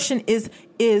 Your portion is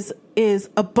is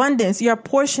abundance. Your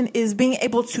portion is being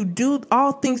able to do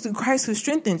all things through Christ who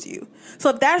strengthens you.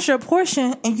 So if that's your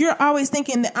portion and you're always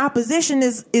thinking the opposition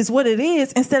is what it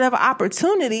is instead of an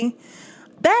opportunity,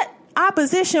 that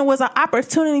opposition was an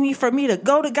opportunity for me to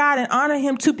go to God and honor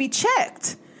him, to be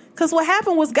checked. Because what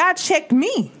happened was God checked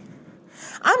me.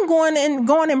 I'm going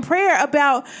in prayer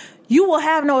about you will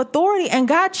have no authority. And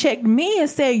God checked me and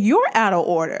said, you're out of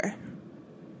order.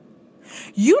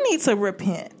 You need to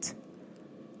repent.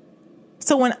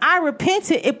 So when I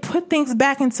repented, it put things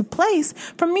back into place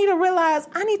for me to realize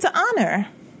I need to honor.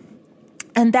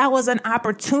 And that was an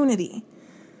opportunity.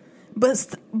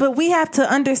 But we have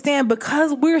to understand,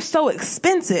 because we're so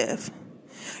expensive,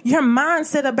 your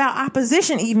mindset about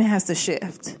opposition even has to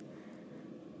shift.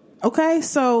 Okay,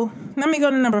 so let me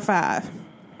go to number 5.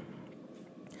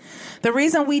 The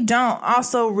reason we don't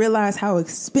also realize how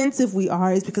expensive we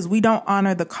are is because we don't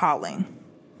honor the calling.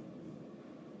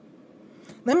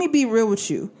 Let me be real with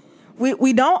you.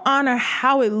 We don't honor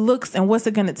how it looks and what's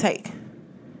it going to take.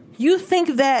 You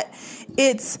think that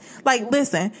it's like,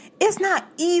 listen, it's not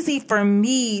easy for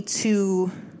me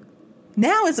to,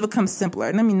 now it's become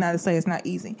simpler. Let me not say it's not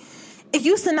easy. It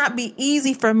used to not be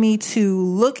easy for me to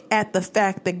look at the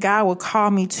fact that God would call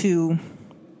me to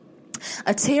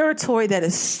a territory that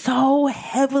is so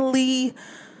heavily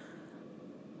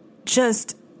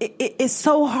just, it's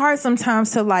so hard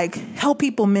sometimes to like help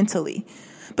people mentally,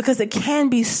 because it can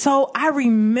be so, I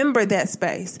remember that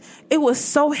space. It was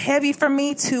so heavy for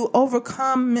me to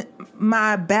overcome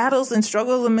my battles and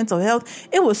struggles with mental health.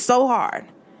 It was so hard.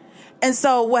 And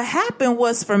so what happened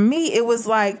was, for me, it was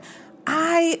like,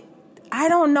 I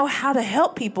don't know how to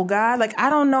help people, God. Like, I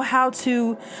don't know how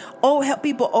to help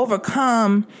people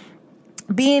overcome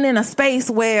being in a space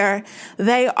where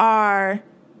they are,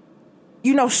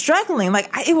 struggling. Like,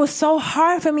 it was so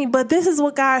hard for me. But this is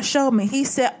what God showed me. He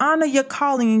said, honor your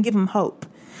calling and give them hope.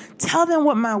 Tell them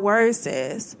what my word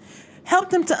says.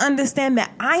 Help them to understand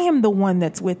that I am the one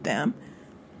that's with them.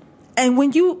 And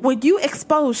when you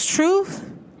expose truth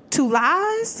to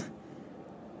lies,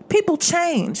 people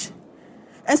change.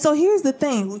 And so here's the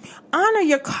thing. Honor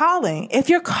your calling. If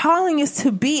your calling is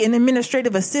to be an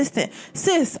administrative assistant,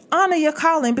 sis, honor your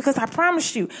calling, because I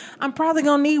promise you, I'm probably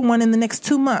going to need one in the next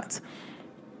 2 months.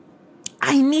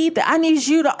 I need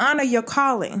you to honor your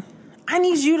calling. I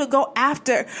need you to go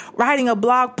after writing a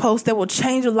blog post that will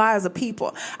change the lives of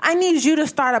people. I need you to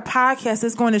start a podcast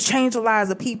that's going to change the lives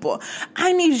of people.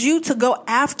 I need you to go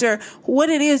after what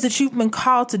it is that you've been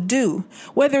called to do,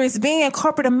 whether it's being in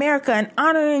corporate America and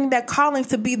honoring that calling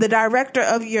to be the director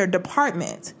of your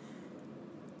department.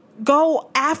 Go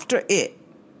after it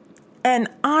and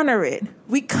honor it.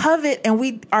 We covet and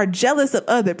we are jealous of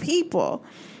other people,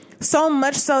 so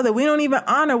much so that we don't even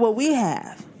honor what we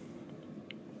have.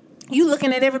 You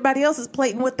looking at everybody else's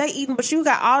plate and what they eating, but you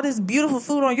got all this beautiful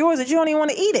food on yours that you don't even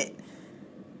want to eat it.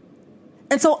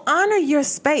 And so honor your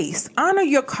space, honor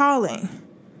your calling.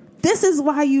 This is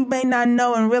why you may not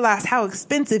know and realize how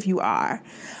expensive you are.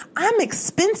 I'm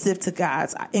expensive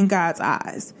to in God's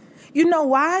eyes. You know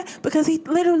why? Because he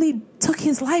literally took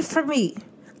his life for me.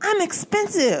 I'm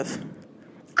expensive.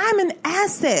 I'm an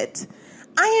asset.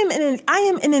 I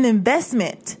am an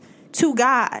investment to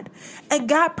God, and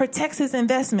God protects his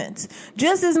investments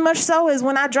just as much so as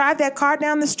when I drive that car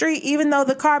down the street. Even though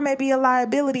the car may be a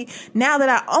liability, now that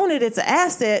I own it, it's an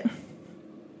asset.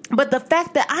 But the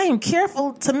fact that I am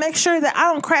careful to make sure that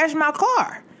I don't crash my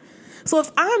car. So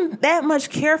if I'm that much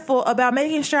careful about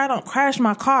making sure I don't crash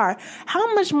my car,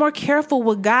 how much more careful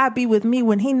would God be with me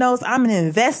when he knows I'm an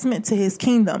investment to his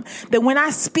kingdom? That when I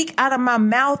speak out of my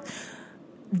mouth,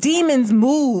 demons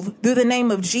move through the name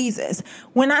of Jesus.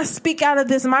 When I speak out of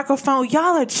this microphone,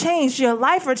 y'all are changed. Your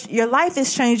life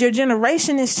is changed. Your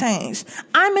generation is changed.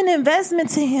 I'm an investment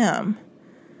to him.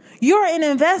 You're an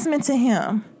investment to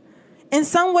him. In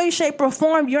some way, shape, or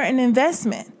form, you're an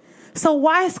investment. So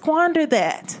why squander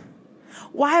that?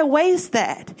 Why waste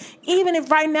that? Even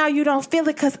if right now you don't feel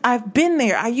it, because I've been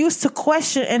there. I used to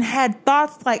question and had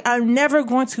thoughts like, I'm never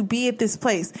going to be at this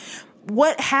place.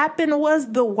 What happened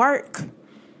was the work.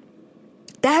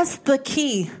 That's the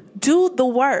key. Do the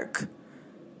work.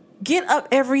 Get up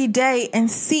every day and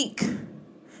seek.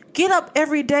 Get up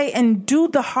every day and do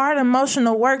the hard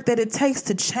emotional work that it takes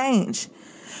to change.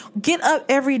 Get up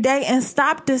every day and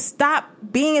stop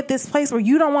being at this place where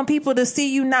you don't want people to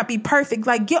see you not be perfect.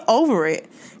 Like, get over it.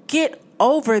 Get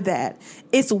over that.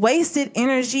 It's wasted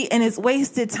energy and it's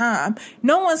wasted time.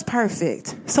 No one's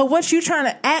perfect. So what you trying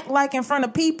to act like in front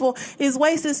of people is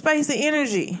wasted space and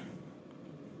energy.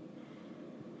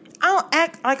 I don't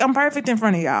act like I'm perfect in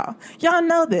front of y'all. Y'all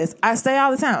know this. I say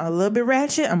all the time, I'm a little bit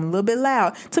ratchet, I'm a little bit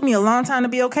loud. It took me a long time to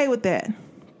be okay with that.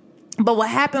 But what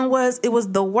happened was, it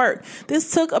was the work.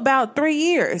 This took about 3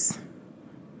 years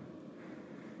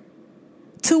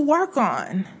to work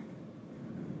on.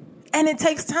 And it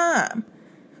takes time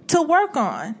to work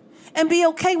on. And be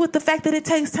okay with the fact that it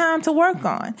takes time to work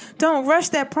on. Don't rush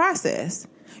that process.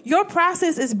 Your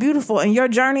process is beautiful and your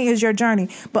journey is your journey.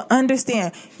 But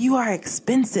understand, you are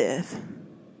expensive.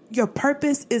 Your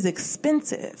purpose is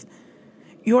expensive.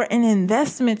 You're an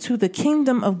investment to the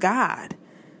kingdom of God.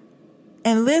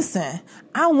 And listen,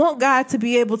 I want God to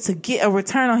be able to get a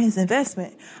return on his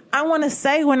investment. I want to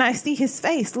say when I see his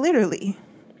face, literally,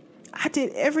 I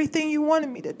did everything you wanted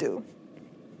me to do.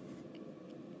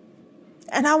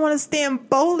 And I want to stand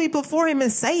boldly before him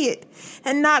and say it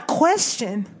and not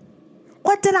question.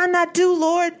 What did I not do,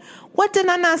 Lord? What did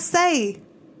I not say?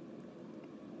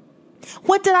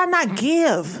 What did I not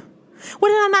give? What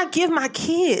did I not give my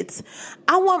kids?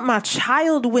 I want my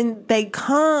child, when they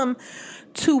come,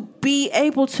 to be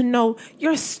able to know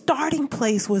your starting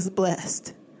place was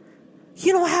blessed.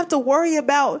 You don't have to worry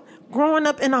about growing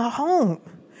up in a home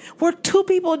where two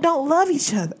people don't love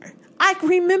each other. I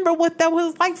remember what that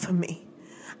was like for me.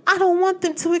 I don't want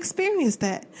them to experience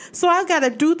that. So I got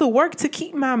to do the work to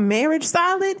keep my marriage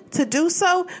solid. To do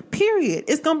so, period.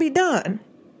 It's going to be done.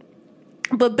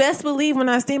 But best believe when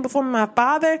I stand before my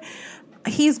Father,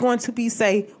 he's going to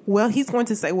say,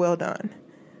 well done.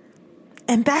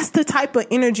 And that's the type of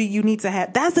energy you need to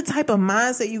have. That's the type of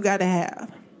mindset you got to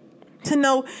have. To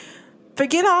know,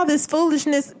 forget all this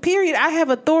foolishness, period. I have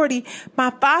authority.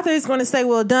 My Father is going to say,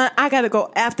 well done. I got to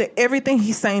go after everything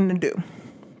he's saying to do.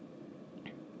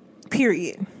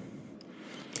 Period.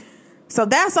 So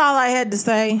that's all I had to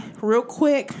say real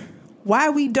quick. Why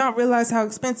we don't realize how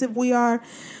expensive we are.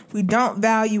 We don't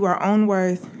value our own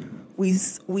worth. We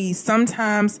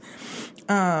sometimes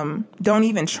don't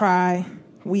even try.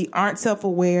 We aren't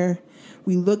self-aware.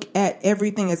 We look at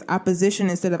everything as opposition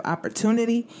instead of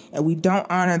opportunity, and we don't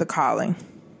honor the calling.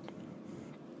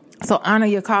 So honor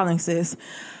your calling, sis.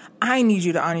 I need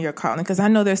you to honor your calling, because I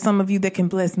know there's some of you that can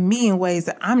bless me in ways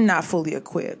that I'm not fully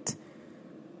equipped.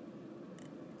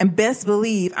 And best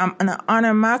believe I'm going to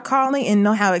honor my calling and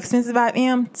know how expensive I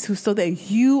am so that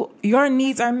your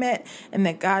needs are met and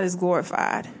that God is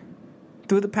glorified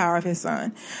through the power of his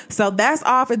Son. So that's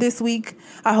all for this week.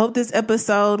 I hope this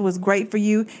episode was great for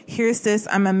you. Here's this.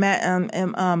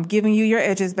 I'm giving you your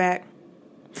edges back.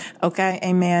 Okay.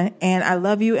 Amen. And I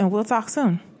love you, and we'll talk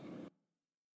soon.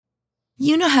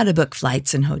 You know how to book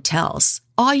flights and hotels.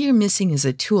 All you're missing is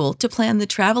a tool to plan the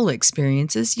travel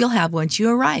experiences you'll have once you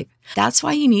arrive. That's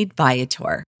why you need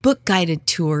Viator. Book guided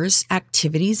tours,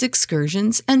 activities,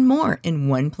 excursions, and more in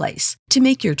one place to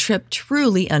make your trip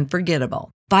truly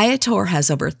unforgettable. Viator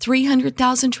has over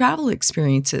 300,000 travel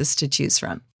experiences to choose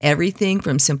from. Everything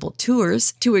from simple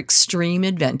tours to extreme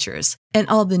adventures and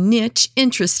all the niche,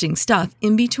 interesting stuff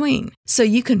in between. So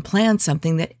you can plan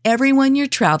something that everyone you're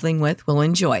traveling with will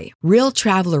enjoy. Real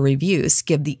traveler reviews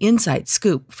give the inside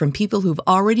scoop from people who've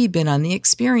already been on the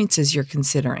experiences you're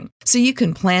considering. So you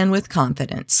can plan with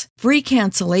confidence. Free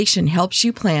cancellation helps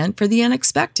you plan for the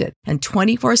unexpected. And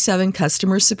 24/7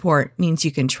 customer support means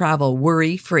you can travel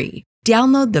worry-free.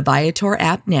 Download the Viator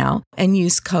app now and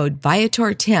use code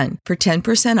Viator10 for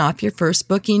 10% off your first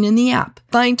booking in the app.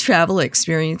 Find travel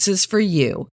experiences for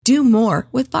you. Do more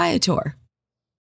with Viator.